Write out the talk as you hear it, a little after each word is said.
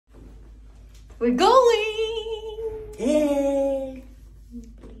We're going! Yay!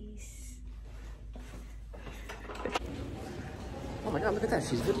 Please. Oh my god, look at that.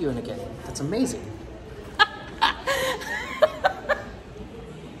 She's videoing again. That's amazing.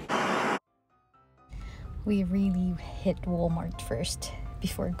 We really hit Walmart first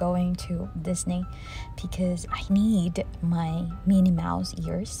before going to Disney because I need my Minnie Mouse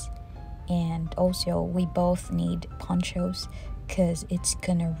ears, and also we both need ponchos because it's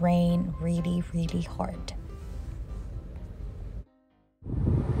gonna rain really hard.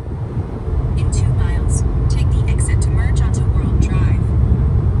 In 2 miles, take the exit to merge onto World Drive.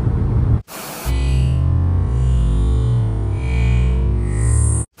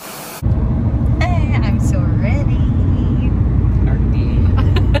 Hey, I'm so ready.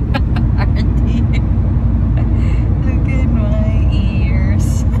 Look at my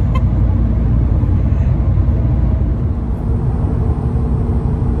ears.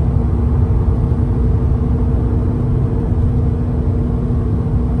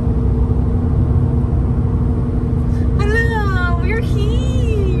 Hello, we're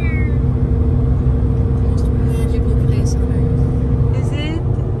here. Magical place on earth. Is it?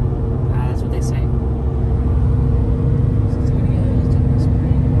 That's what they say.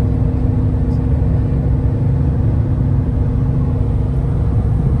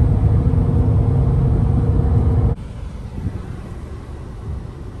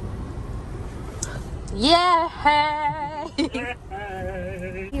 Yeah.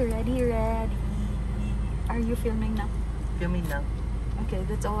 You ready? Are you filming now? Filming now. Okay,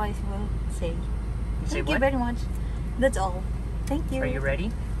 that's all I will say. You say Thank you what? very much. That's all. Thank you. Are you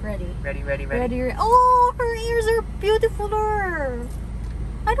ready? Ready. Ready. Oh, her ears are beautifuler.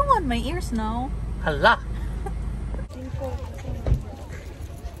 I don't want my ears now. Hala!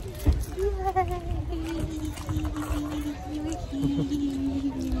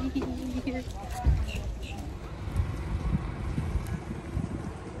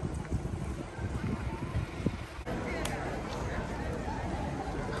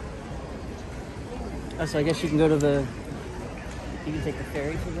 Oh, so I guess you can go to the... You can take the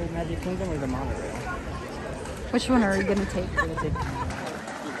ferry to the Magic Kingdom or the monorail. Which one are you gonna take? I'm gonna take...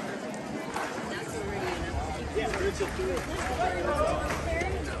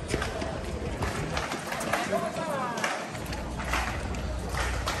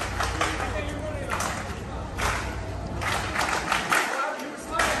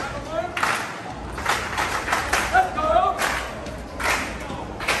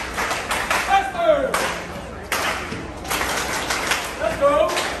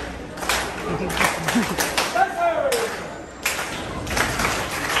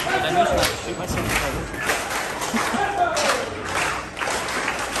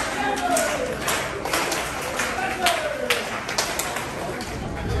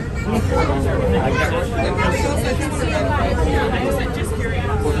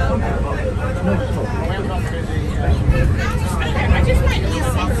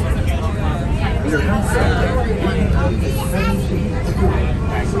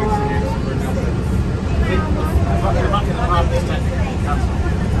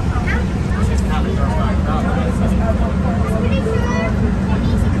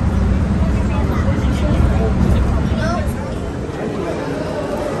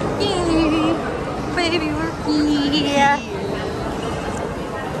 Baby, we're here.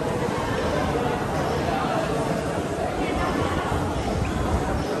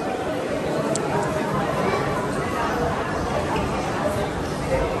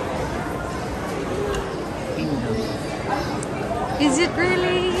 Is it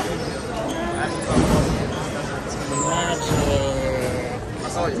really?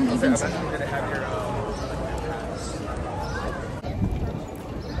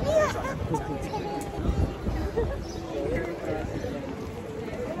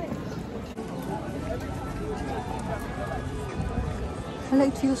 Well,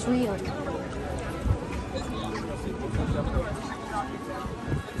 it feels real.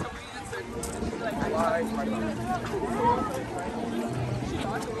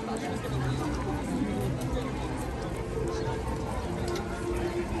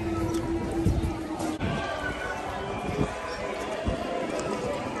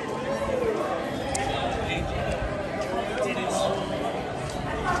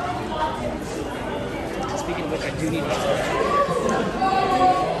 Speaking of which, I do need my...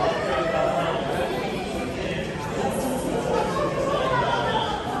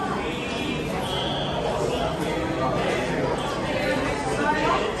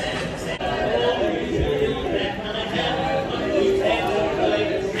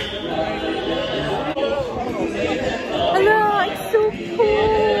 Hello, it's so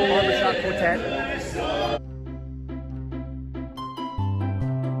cool. Barbershop Quartet.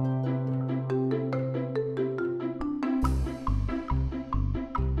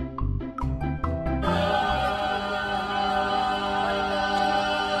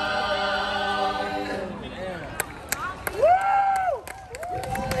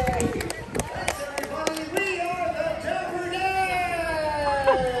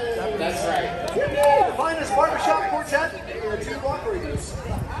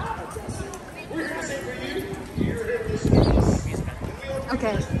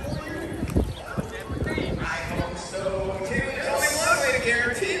 Okay. So, there's only one way to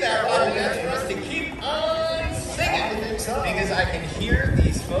guarantee that, and that's for us to keep on singing. Because I can hear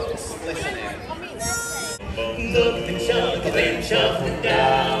these folks listening. Bones up and shuffle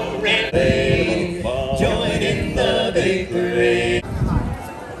down, they join in the big parade.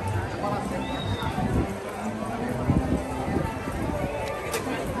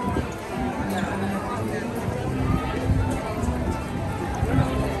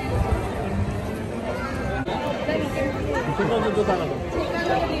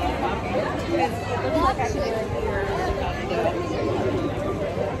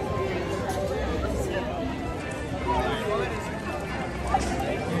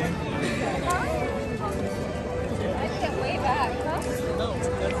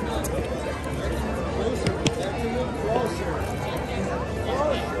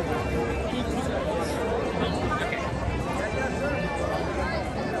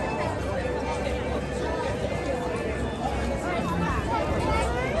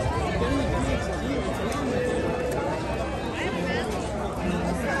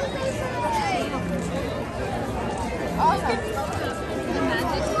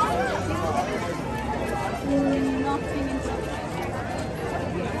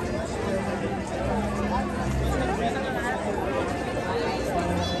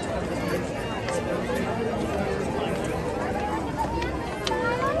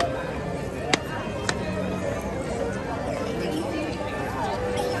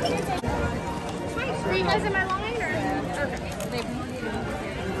 Are you guys in my line or?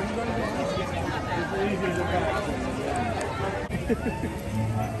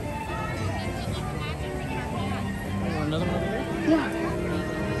 Another one over here? Yeah.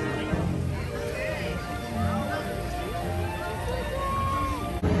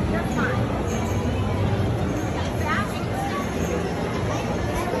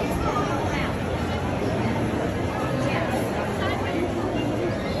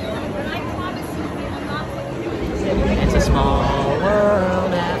 It's a small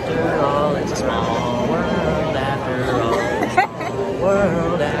world after all. It's a small world after all. Small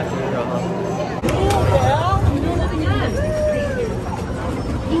world after all.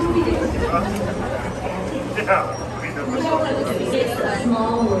 It's a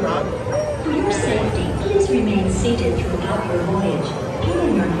small world. For your safety, please remain seated throughout your voyage,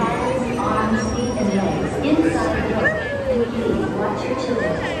 keeping your hands, arms, feet, and legs inside the boat. And please watch your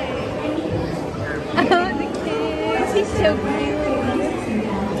children. Thank you. Oh, the kids. He's so cute.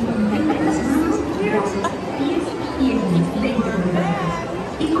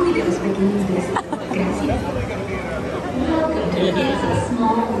 It is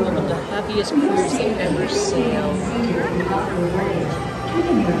one of the happiest cruises I've ever sailed.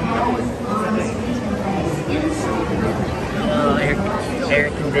 Oh, air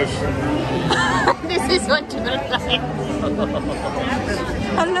conditioning. This is what you're like.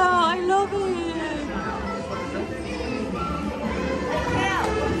 Hello, I love it.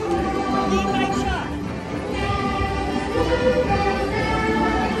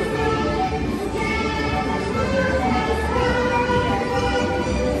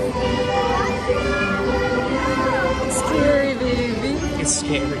 Scary, baby. It's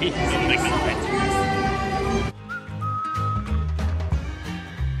scary. Oh my god.